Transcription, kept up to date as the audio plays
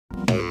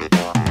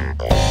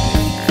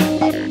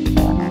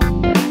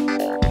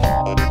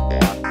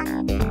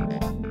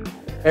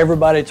Hey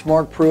everybody, it's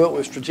Mark Pruitt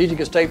with Strategic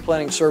Estate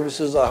Planning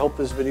Services. I hope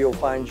this video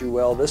finds you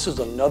well. This is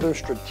another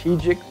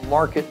strategic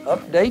market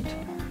update.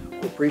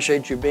 We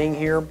appreciate you being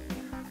here.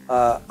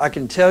 I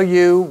can tell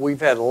you we've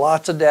had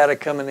lots of data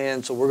coming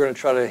in, so we're going to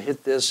try to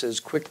hit this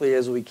as quickly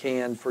as we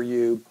can for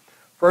you.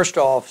 First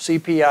off,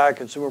 CPI,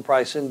 Consumer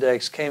Price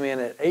Index, came in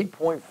at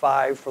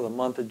 8.5 for the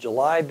month of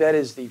July. That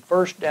is the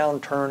first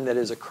downturn that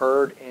has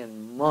occurred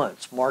in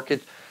months.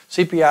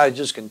 CPI has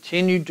just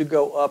continued to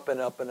go up and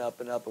up and up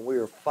and up, and we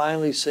are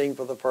finally seeing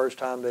for the first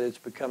time that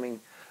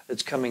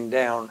it's coming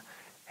down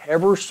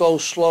ever so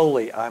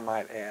slowly, I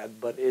might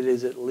add, but it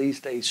is at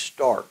least a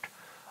start.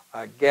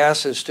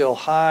 Gas is still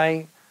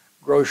high.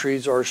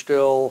 Groceries are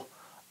still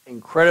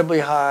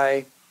incredibly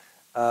high.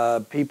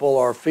 People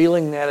are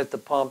feeling that at the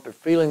pump. They're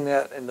feeling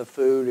that in the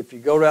food. If you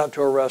go out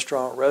to a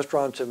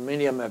restaurant,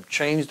 many of them have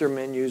changed their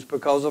menus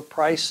because of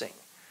pricing.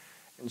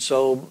 And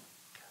so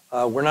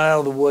we're not out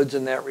of the woods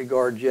in that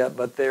regard yet,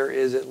 but there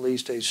is at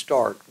least a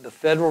start. The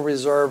Federal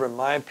Reserve, in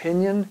my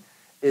opinion,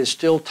 is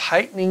still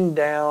tightening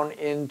down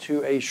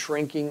into a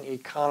shrinking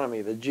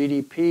economy. The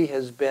GDP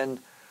has been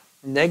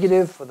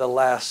negative for the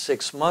last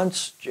 6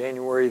 months,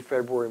 January,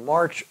 February,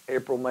 March,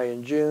 April, May,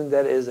 and June.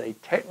 That is a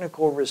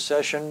technical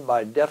recession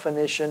by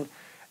definition,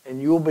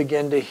 and you'll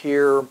begin to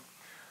hear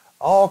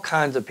all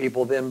kinds of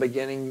people then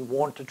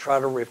want to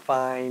try to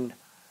refine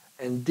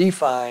and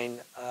define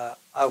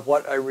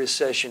what a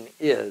recession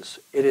is.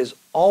 It has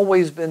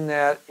always been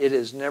that. It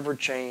has never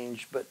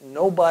changed, but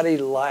nobody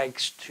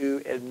likes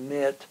to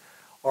admit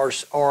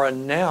or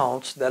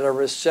announce that a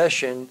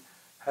recession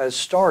has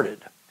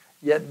started.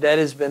 Yet that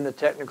has been the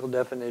technical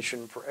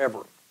definition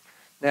forever.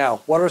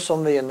 Now, what are some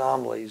of the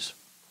anomalies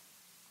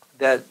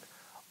that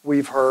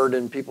we've heard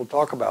and people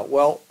talk about?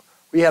 Well,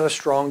 we had a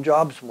strong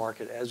jobs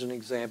market, as an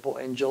example,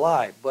 in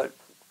July, but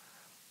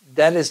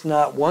that is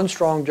not, one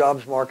strong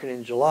jobs market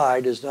in July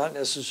does not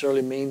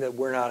necessarily mean that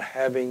we're not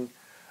having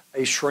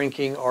a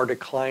shrinking or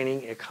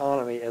declining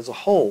economy as a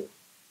whole.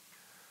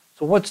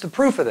 So what's the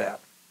proof of that?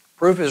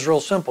 Proof is real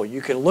simple.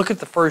 You can look at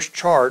the first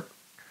chart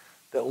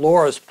that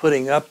Laura's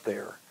putting up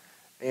there,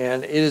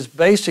 and it is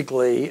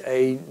basically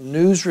a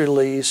news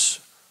release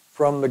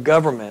from the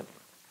government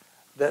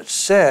that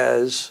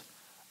says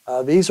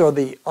these are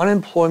the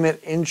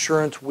unemployment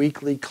insurance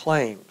weekly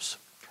claims.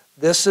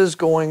 This is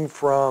going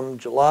from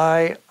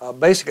July,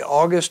 basically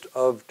August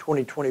of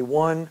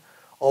 2021,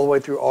 all the way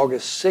through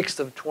August 6th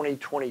of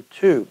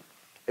 2022.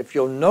 If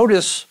you'll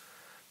notice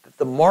that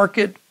the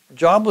market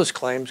jobless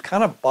claims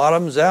kind of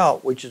bottoms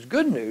out, which is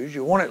good news,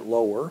 you want it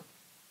lower,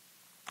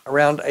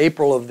 around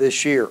April of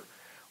this year.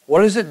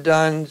 What has it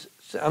done?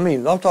 I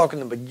mean, I'm talking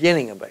the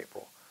beginning of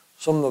April.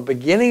 So from the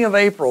beginning of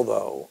April,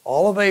 though,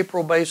 all of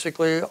April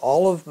basically,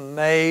 all of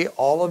May,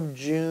 all of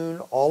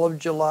June, all of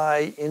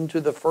July, into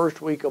the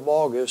first week of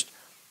August,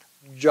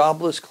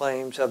 jobless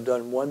claims have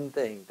done one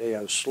thing. They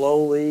have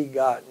slowly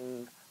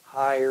gotten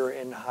higher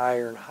and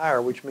higher and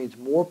higher, which means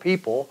more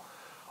people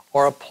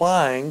are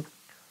applying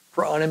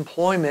for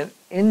unemployment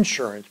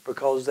insurance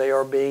because they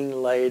are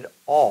being laid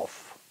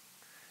off.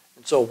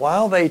 And so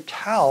while they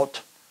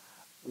tout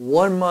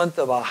 1 month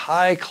of a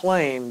high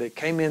claim that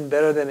came in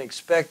better than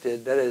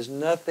expected, that has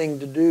nothing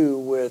to do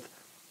with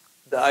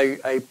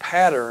a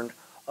pattern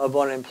of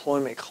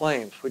unemployment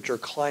claims, which are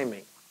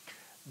climbing.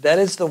 That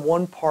is the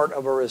one part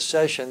of a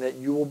recession that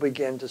you will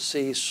begin to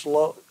see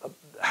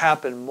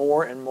happen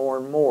more and more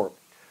and more.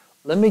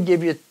 Let me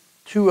give you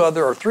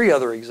three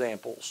other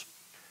examples.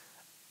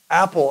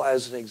 Apple,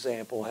 as an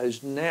example,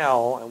 has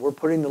now, and we're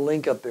putting the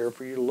link up there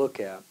for you to look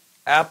at,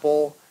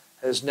 Apple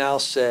has now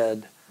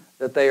said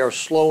that they are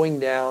slowing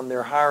down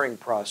their hiring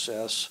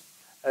process,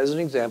 as an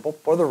example,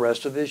 for the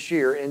rest of this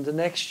year into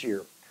next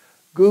year.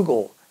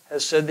 Google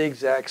has said the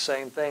exact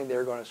same thing.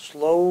 They're going to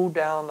slow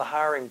down the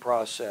hiring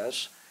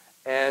process,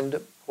 and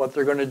what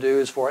they're going to do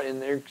is in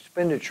their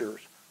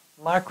expenditures.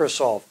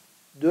 Microsoft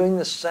doing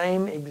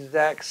the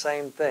exact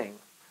same thing.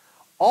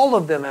 All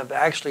of them have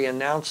actually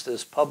announced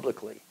this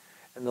publicly,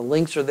 and the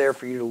links are there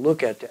for you to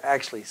look at to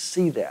actually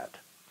see that.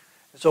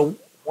 So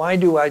why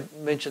do I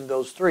mention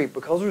those three?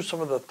 Because they're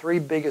some of the three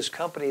biggest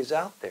companies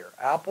out there,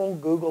 Apple,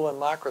 Google,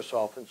 and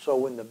Microsoft. And so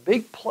when the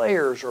big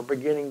players are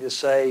beginning to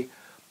say,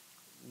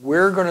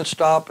 we're going to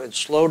stop and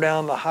slow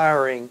down the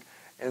hiring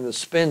and the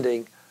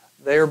spending,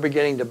 they are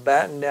beginning to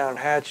batten down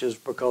hatches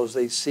because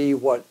they see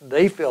what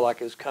they feel like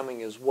is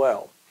coming as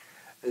well,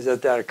 is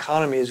that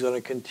economy is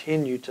going to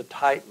continue to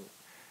tighten.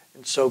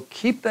 And so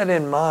keep that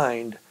in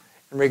mind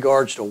in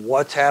regards to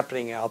what's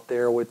happening out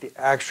there with the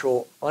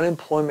actual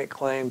unemployment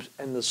claims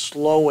and the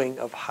slowing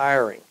of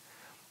hiring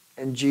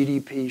and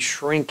GDP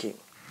shrinking.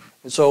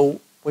 And so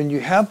when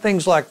you have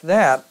things like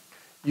that,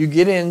 you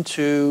get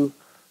into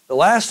the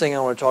last thing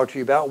I want to talk to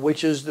you about,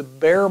 which is the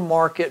bear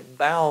market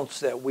bounce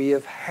that we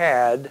have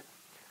had,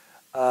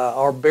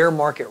 our bear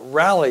market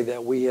rally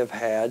that we have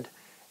had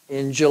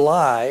in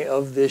July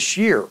of this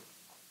year.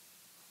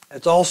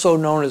 It's also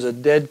known as a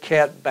dead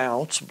cat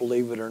bounce,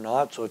 believe it or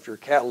not. So if you're a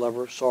cat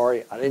lover,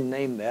 sorry, I didn't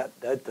name that.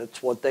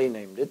 That's what they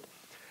named it.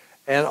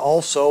 And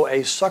also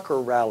a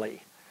sucker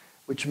rally.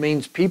 which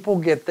means people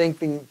get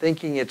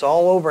thinking it's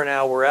all over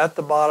now, we're at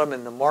the bottom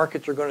and the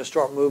markets are going to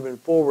start moving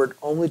forward,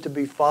 only to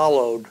be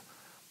followed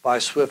by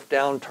swift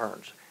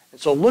downturns. And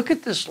so look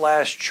at this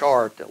last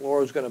chart that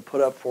Laura's going to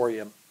put up for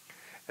you.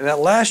 And that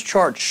last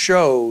chart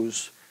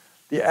shows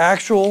the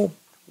actual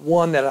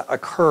one that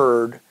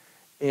occurred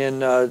in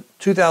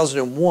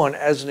 2001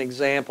 as an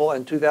example,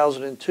 and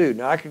 2002.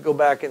 Now I could go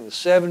back in the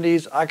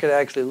 70s, I could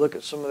actually look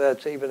at some of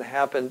that's even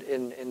happened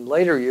in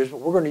later years, but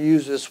we're going to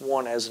use this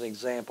one as an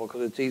example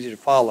because it's easy to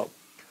follow.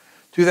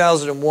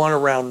 2001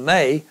 around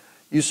May,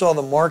 you saw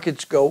the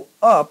markets go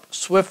up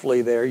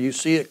swiftly there. You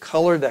see it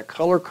colored, that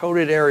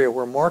color-coded area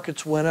where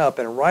markets went up,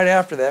 and right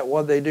after that,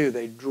 what did they do?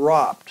 They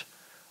dropped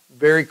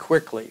very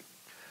quickly.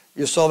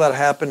 You saw that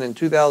happen in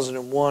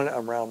 2001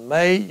 around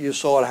May. You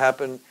saw it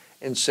happen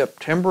in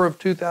September of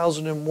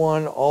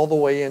 2001 all the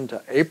way into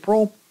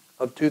April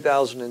of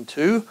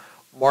 2002.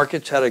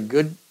 Markets had a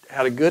good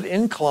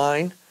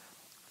incline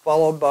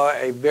followed by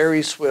a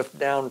very swift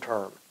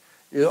downturn.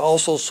 You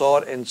also saw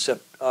it in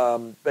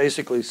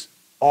basically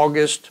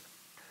August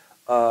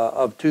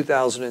of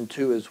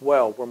 2002 as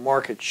well, where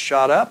markets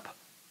shot up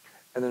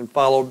and then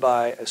followed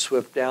by a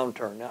swift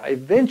downturn. Now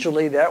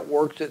eventually that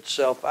works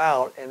itself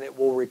out and it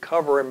will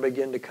recover and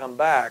begin to come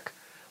back,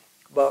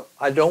 but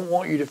I don't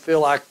want you to feel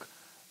like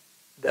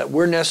that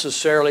we're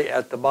necessarily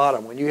at the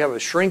bottom. When you have a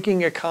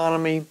shrinking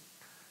economy,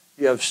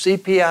 you have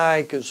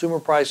CPI, Consumer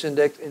Price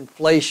Index,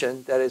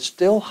 inflation that is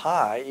still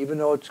high, even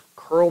though it's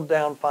curled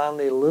down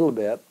finally a little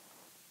bit,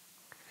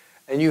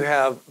 and you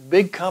have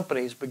big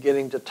companies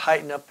beginning to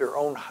tighten up their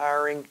own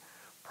hiring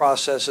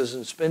processes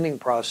and spending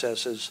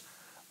processes,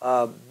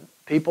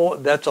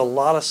 that's a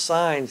lot of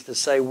signs to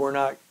say we're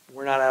not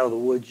out of the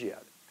woods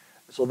yet.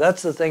 So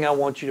that's the thing I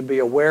want you to be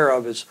aware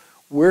of is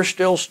we're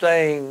still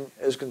staying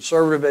as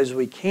conservative as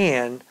we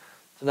can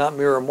to not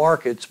mirror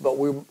markets, but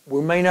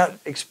we may not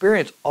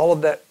experience all of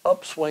that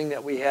upswing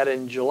that we had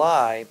in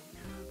July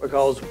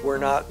because we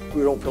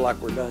don't feel like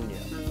we're done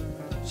yet.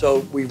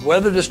 So we've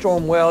weathered the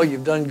storm well.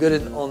 You've done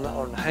good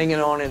on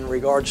hanging on in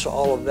regards to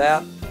all of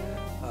that.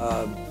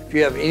 If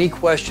you have any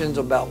questions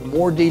about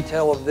more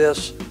detail of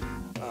this,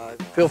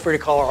 feel free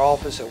to call our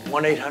office at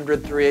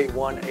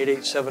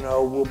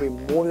 1-800-381-8870. We'll be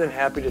more than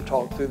happy to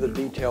talk through the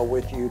detail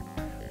with you.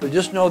 But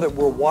just know that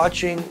we're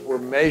watching, we're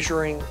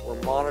measuring,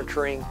 we're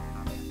monitoring,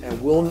 and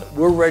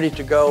we're ready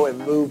to go and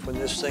move when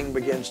this thing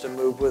begins to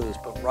move with us.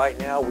 But right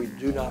now, we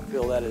do not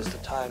feel that is the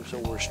time, so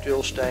we're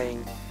still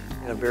staying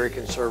in a very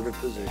conservative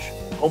position.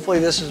 Hopefully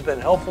this has been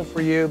helpful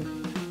for you.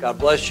 God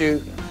bless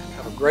you.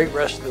 Have a great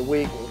rest of the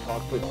week. We'll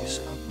talk with you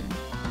soon.